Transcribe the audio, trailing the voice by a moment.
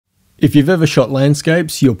If you've ever shot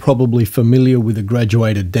landscapes, you're probably familiar with a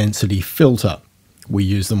graduated density filter. We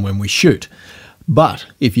use them when we shoot. But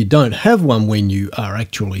if you don't have one when you are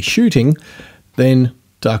actually shooting, then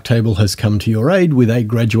Darktable has come to your aid with a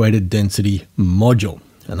graduated density module.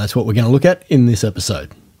 And that's what we're going to look at in this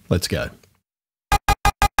episode. Let's go.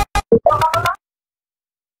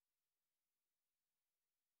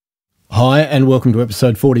 Hi, and welcome to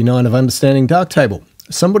episode 49 of Understanding Darktable.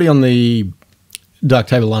 Somebody on the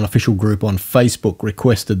Darktable unofficial group on Facebook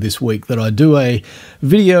requested this week that I do a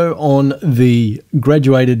video on the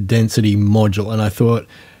graduated density module, and I thought,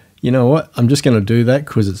 you know what, I'm just going to do that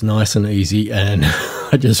because it's nice and easy, and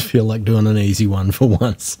I just feel like doing an easy one for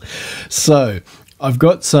once. So I've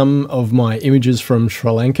got some of my images from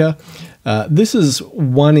Sri Lanka. This is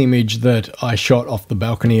one image that I shot off the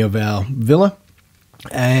balcony of our villa,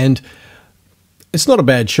 and it's not a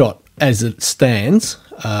bad shot as it stands,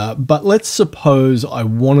 but let's suppose I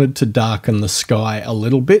wanted to darken the sky a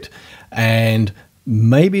little bit, and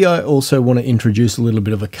maybe I also want to introduce a little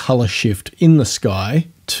bit of a color shift in the sky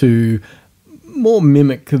to more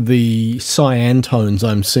mimic the cyan tones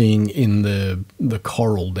I'm seeing in the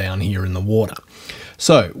coral down here in the water.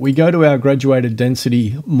 So we go to our graduated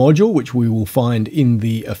density module, which we will find in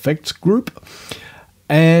the effects group,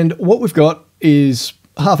 and what we've got is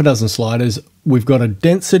half a dozen sliders. We've got a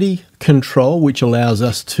density control, which allows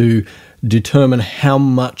us to determine how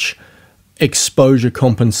much exposure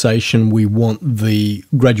compensation we want the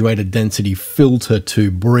graduated density filter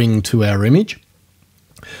to bring to our image.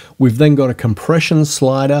 We've then got a compression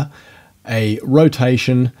slider, a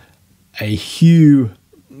rotation, a hue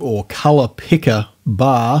or color picker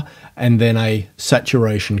bar, and then a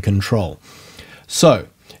saturation control. So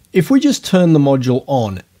if we just turn the module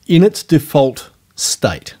on in its default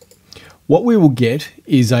state, what we will get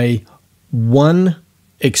is a 1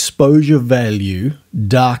 exposure value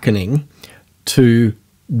darkening to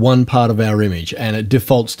one part of our image, and it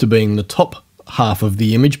defaults to being the top half of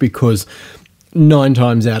the image because 9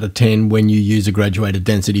 times out of 10 when you use a graduated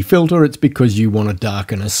density filter, it's because you want to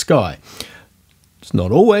darken a sky. It's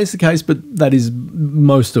not always the case, but that is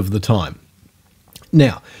most of the time.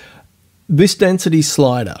 Now, this density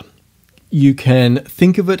slider, you can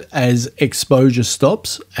think of it as exposure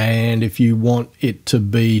stops, and if you want it to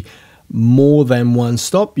be more than 1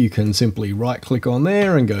 stop, you can simply right click on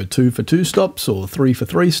there and go 2 for 2 stops or 3 for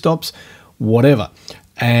 3 stops, whatever.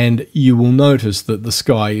 And you will notice that the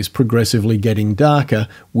sky is progressively getting darker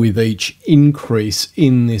with each increase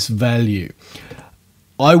in this value.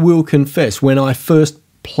 I will confess, when I first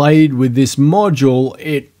played with this module,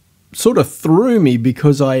 it sort of threw me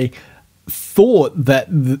because I thought that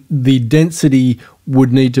the density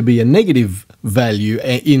would need to be a negative value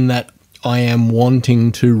in that I am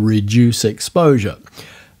wanting to reduce exposure.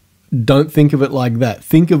 Don't think of it like that.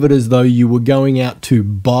 Think of it as though you were going out to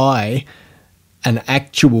buy an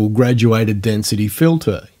actual graduated density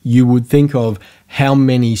filter. You would think of how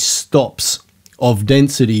many stops of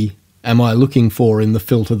density am I looking for in the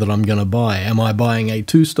filter that I'm going to buy? Am I buying a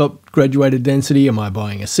 2-stop graduated density? Am I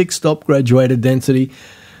buying a 6-stop graduated density?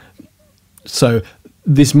 So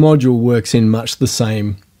this module works in much the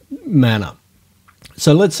same manner.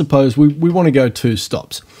 So let's suppose we want to go 2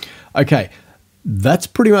 stops. Okay, that's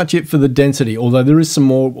pretty much it for the density, although there is some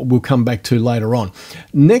more we'll come back to later on.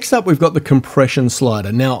 Next up, we've got the compression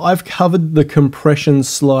slider. Now, I've covered the compression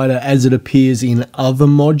slider as it appears in other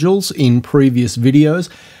modules in previous videos,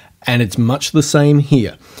 and it's much the same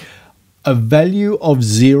here. A value of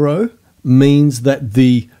 0 means that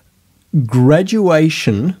the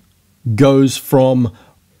graduation goes from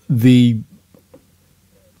the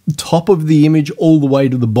top of the image all the way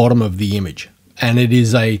to the bottom of the image, and it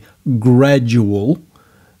is a gradual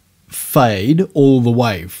fade all the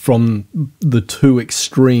way from the 2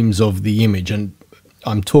 extremes of the image. And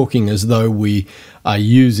I'm talking as though we are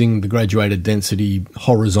using the graduated density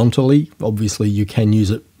horizontally. Obviously you can use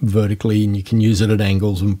it vertically and you can use it at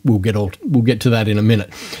angles, and we'll get to that in a minute.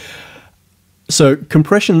 So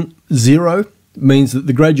compression 0 means that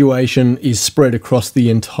the graduation is spread across the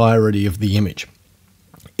entirety of the image.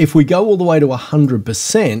 If we go all the way to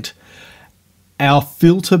 100%, our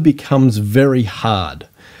filter becomes very hard,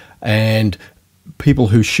 and people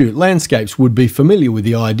who shoot landscapes would be familiar with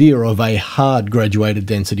the idea of a hard graduated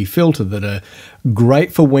density filter that are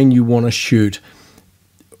great for when you want to shoot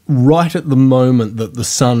right at the moment that the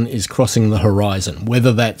sun is crossing the horizon,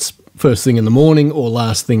 whether that's first thing in the morning or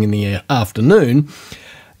last thing in the afternoon.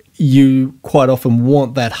 You quite often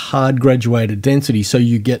want that hard graduated density so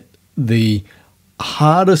you get the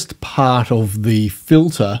hardest part of the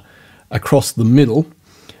filter across the middle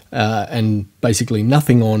and basically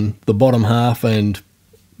nothing on the bottom half and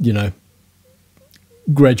you know,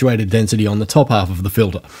 graduated density on the top half of the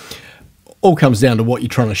filter. All comes down to what you're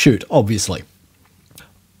trying to shoot, obviously.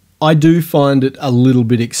 I do find it a little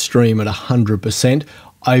bit extreme at 100%.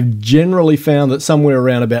 I've generally found that somewhere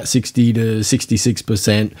around about 60 to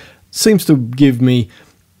 66% seems to give me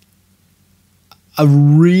a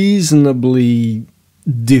reasonably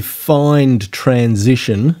defined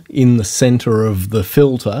transition in the center of the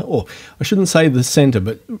filter, or I shouldn't say the center,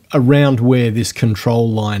 but around where this control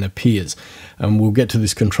line appears. And we'll get to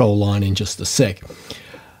this control line in just a sec.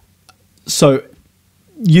 So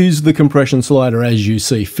use the compression slider as you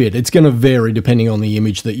see fit. It's going to vary depending on the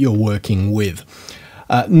image that you're working with.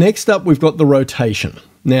 Next up, we've got the rotation.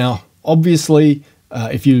 Now, obviously,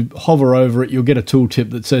 if you hover over it, you'll get a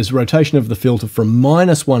tooltip that says rotation of the filter from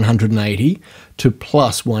minus 180 to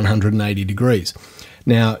plus 180 degrees.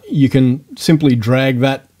 Now, you can simply drag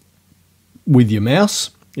that with your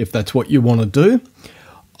mouse if that's what you want to do.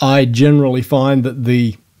 I generally find that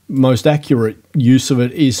the most accurate use of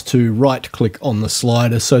it is to right-click on the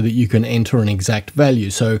slider so that you can enter an exact value.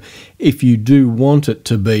 So if you do want it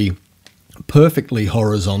to be perfectly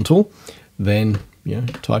horizontal, then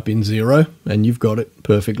type in 0 and you've got it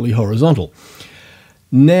perfectly horizontal.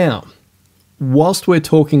 Now, whilst we're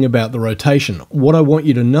talking about the rotation, what I want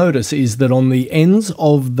you to notice is that on the ends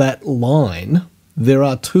of that line, there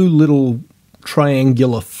are two little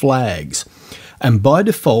triangular flags, and by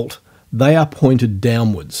default, they are pointed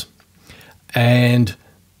downwards. And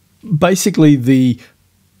basically the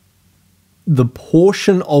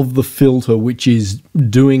portion of the filter which is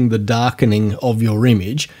doing the darkening of your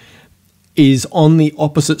image is on the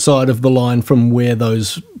opposite side of the line from where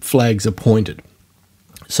those flags are pointed.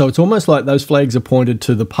 So it's almost like those flags are pointed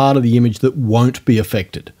to the part of the image that won't be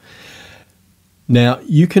affected. Now,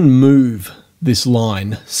 you can move this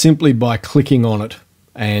line simply by clicking on it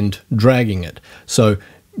and dragging it. So,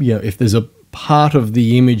 if there's a part of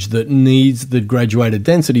the image that needs the graduated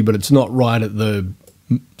density, but it's not right at the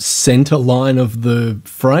center line of the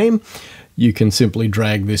frame, you can simply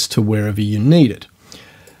drag this to wherever you need it.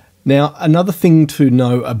 Now, another thing to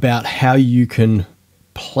know about how you can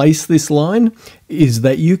place this line is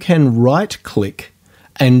that you can right-click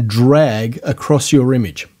and drag across your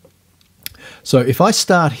image. So if I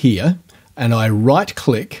start here and I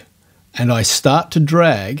right-click and I start to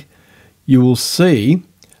drag, you will see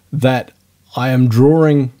that I am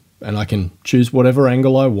drawing, and I can choose whatever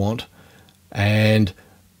angle I want, and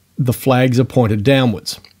the flags are pointed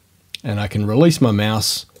downwards. And I can release my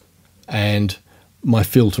mouse and my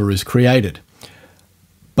filter is created.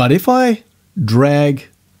 But if I drag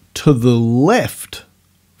to the left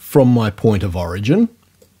from my point of origin,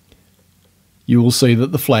 you will see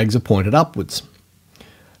that the flags are pointed upwards.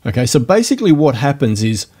 Okay, so basically what happens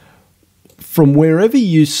is from wherever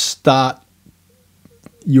you start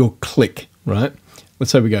your click, right?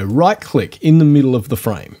 Let's say we go right click in the middle of the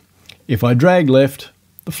frame. If I drag left,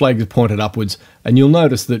 the flags are pointed upwards, and you'll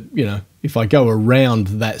notice that, if I go around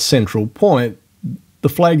that central point, the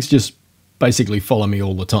flags just basically follow me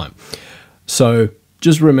all the time. So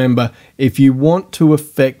just remember, if you want to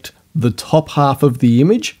affect the top half of the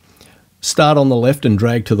image, start on the left and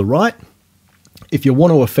drag to the right. If you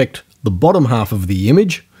want to affect the bottom half of the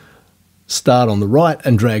image, start on the right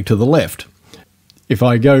and drag to the left. If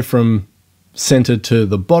I go from center to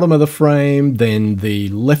the bottom of the frame, then the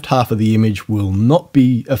left half of the image will not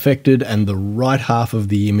be affected and the right half of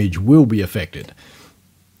the image will be affected,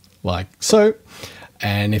 like so.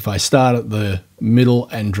 And if I start at the middle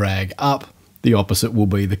and drag up, the opposite will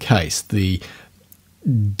be the case. The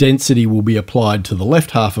density will be applied to the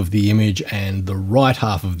left half of the image and the right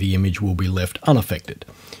half of the image will be left unaffected,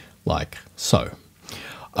 like so.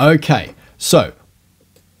 Okay, so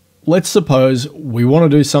let's suppose we want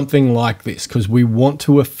to do something like this because we want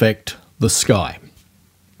to affect the sky.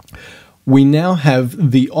 We now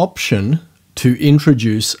have the option to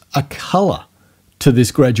introduce a color to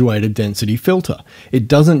this graduated density filter. It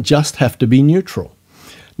doesn't just have to be neutral.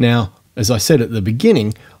 Now, as I said at the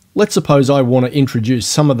beginning, let's suppose I want to introduce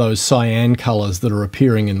some of those cyan colors that are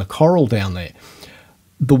appearing in the coral down there.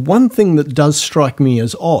 The one thing that does strike me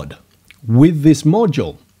as odd with this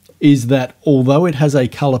module is that although it has a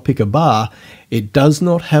color picker bar, it does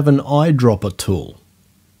not have an eyedropper tool,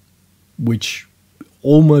 which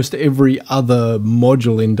almost every other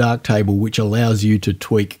module in Darktable which allows you to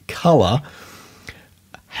tweak color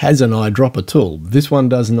has an eyedropper tool. This one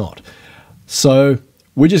does not. So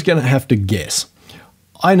we're just going to have to guess.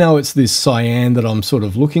 I know it's this cyan that I'm sort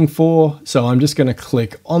of looking for, so I'm just going to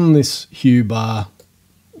click on this hue bar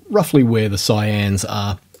roughly where the cyans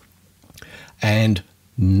are, and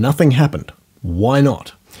nothing happened. Why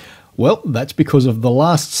not? Well, that's because of the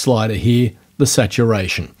last slider here, the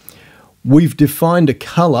saturation. We've defined a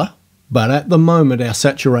color, but at the moment our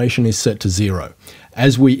saturation is set to 0.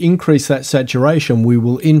 As we increase that saturation, we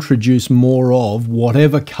will introduce more of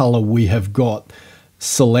whatever color we have got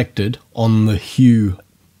selected on the hue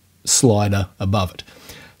slider above it.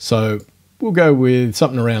 So we'll go with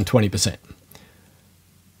something around 20%.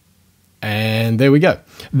 And there we go.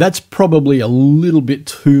 That's probably a little bit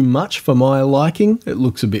too much for my liking. It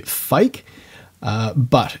looks a bit fake,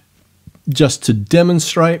 but just to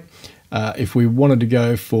demonstrate, if we wanted to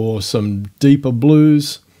go for some deeper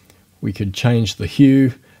blues, we could change the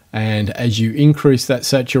hue, and as you increase that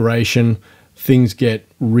saturation, things get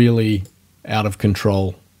really out of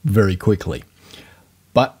control very quickly.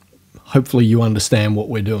 But hopefully you understand what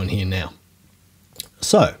we're doing here now.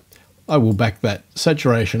 So I will back that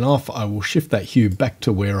saturation off. I will shift that hue back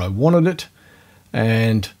to where I wanted it.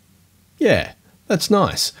 And yeah, that's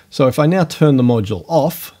nice. So if I now turn the module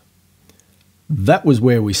off, that was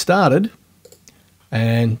where we started,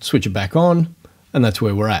 and switch it back on, and that's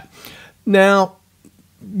where we're at. Now,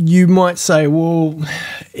 you might say, well,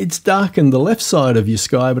 it's darkened the left side of your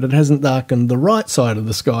sky, but it hasn't darkened the right side of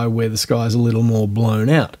the sky where the sky's a little more blown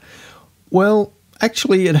out. Well,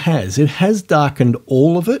 actually it has. It has darkened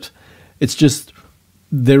all of it. It's just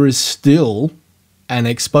there is still an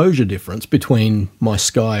exposure difference between my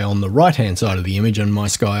sky on the right-hand side of the image and my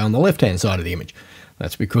sky on the left-hand side of the image.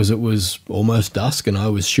 That's because it was almost dusk and I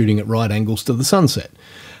was shooting at right angles to the sunset.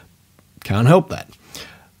 Can't help that.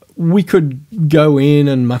 We could go in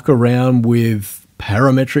and muck around with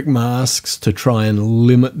parametric masks to try and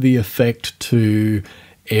limit the effect to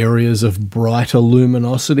areas of brighter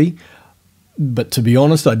luminosity. But to be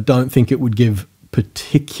honest, I don't think it would give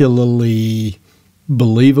particularly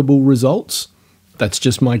believable results. That's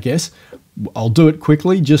just my guess. I'll do it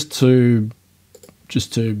quickly just to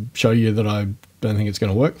show you that I don't think it's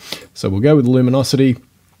going to work. So we'll go with luminosity.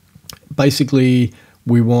 Basically,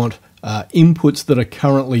 we want inputs that are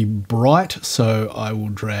currently bright. So I will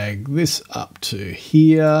drag this up to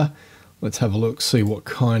here. Let's have a look, see what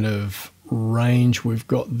kind of range we've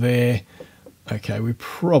got there. Okay, we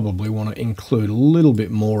probably want to include a little bit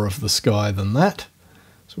more of the sky than that.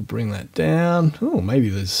 So we'll bring that down. Oh, maybe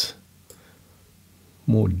there's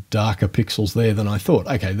more darker pixels there than I thought.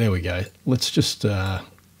 Okay, there we go. Let's just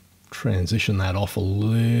transition that off a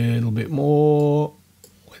little bit more.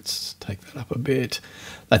 Let's take that up a bit.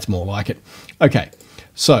 That's more like it. Okay,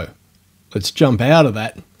 so let's jump out of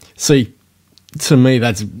that. See, to me,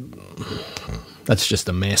 that's just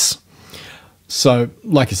a mess. So,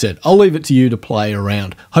 like I said, I'll leave it to you to play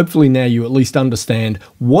around. Hopefully now you at least understand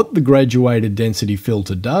what the graduated density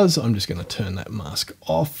filter does. I'm just going to turn that mask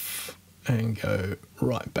off and go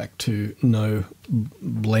right back to no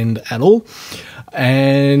blend at all.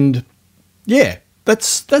 And yeah,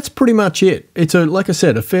 that's pretty much it. It's like I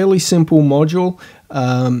said, a fairly simple module,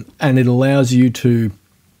 and it allows you to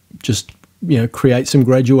just, create some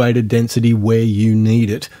graduated density where you need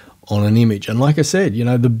it on an image. And like I said,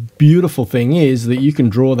 the beautiful thing is that you can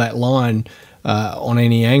draw that line on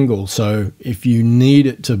any angle. So if you need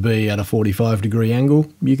it to be at a 45-degree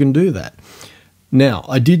angle, you can do that. Now,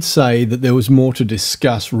 I did say that there was more to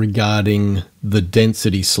discuss regarding the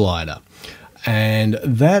density slider. And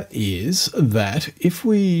that is that if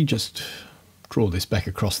we just draw this back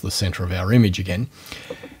across the center of our image again,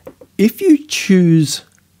 if you choose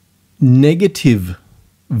negative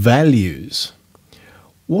values,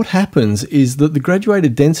 what happens is that the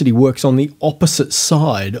graduated density works on the opposite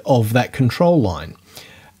side of that control line.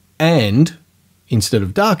 And instead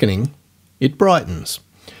of darkening, it brightens.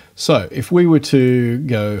 So if we were to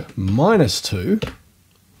go -2,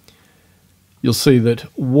 you'll see that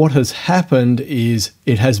what has happened is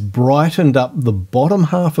it has brightened up the bottom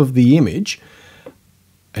half of the image.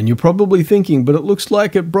 And you're probably thinking, but it looks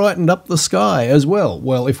like it brightened up the sky as well.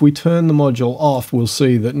 Well, if we turn the module off, we'll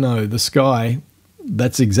see that no, the sky,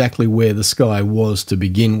 that's exactly where the sky was to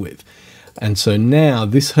begin with. And so now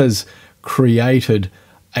this has created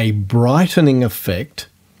a brightening effect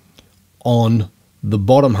on the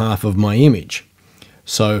bottom half of my image.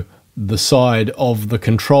 So the side of the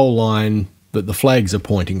control line that the flags are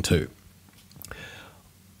pointing to.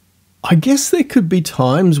 I guess there could be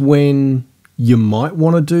times when you might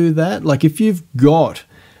want to do that. Like if you've got,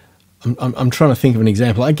 I'm trying to think of an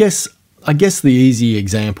example. I guess the easy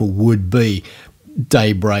example would be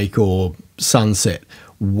daybreak or sunset,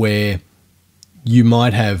 where you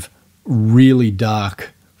might have really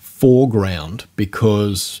dark foreground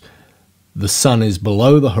because the sun is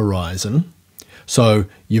below the horizon. So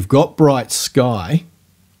you've got bright sky,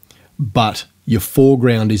 but your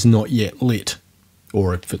foreground is not yet lit.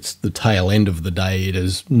 or if it's the tail end of the day, it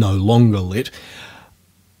is no longer lit.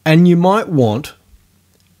 And you might want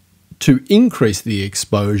to increase the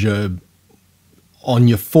exposure on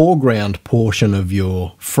your foreground portion of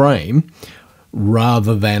your frame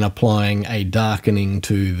rather than applying a darkening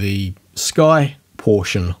to the sky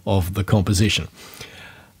portion of the composition.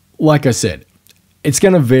 Like I said, it's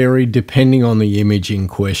going to vary depending on the image in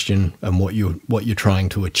question and what you're trying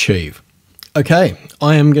to achieve. Okay,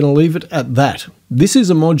 I am going to leave it at that. This is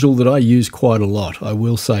a module that I use quite a lot, I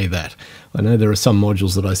will say that. I know there are some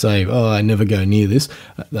modules that I say, oh, I never go near this.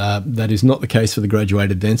 That is not the case for the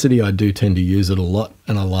graduated density. I do tend to use it a lot,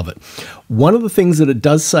 and I love it. One of the things that it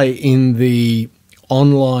does say in the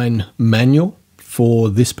online manual for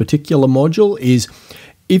this particular module is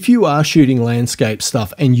if you are shooting landscape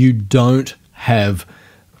stuff and you don't have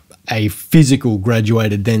a physical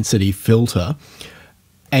graduated density filter,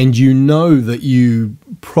 and you know that you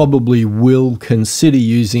probably will consider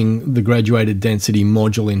using the graduated density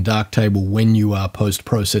module in Darktable when you are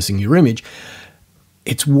post-processing your image,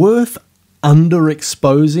 it's worth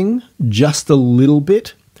underexposing just a little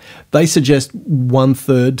bit. They suggest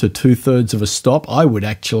 1/3 to 2/3 of a stop. I would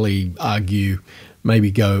actually argue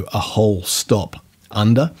maybe go a whole stop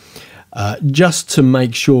under, just to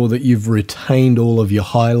make sure that you've retained all of your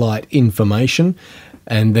highlight information,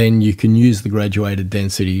 and then you can use the graduated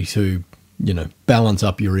density to, balance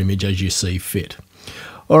up your image as you see fit.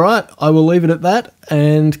 All right, I will leave it at that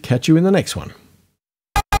and catch you in the next one.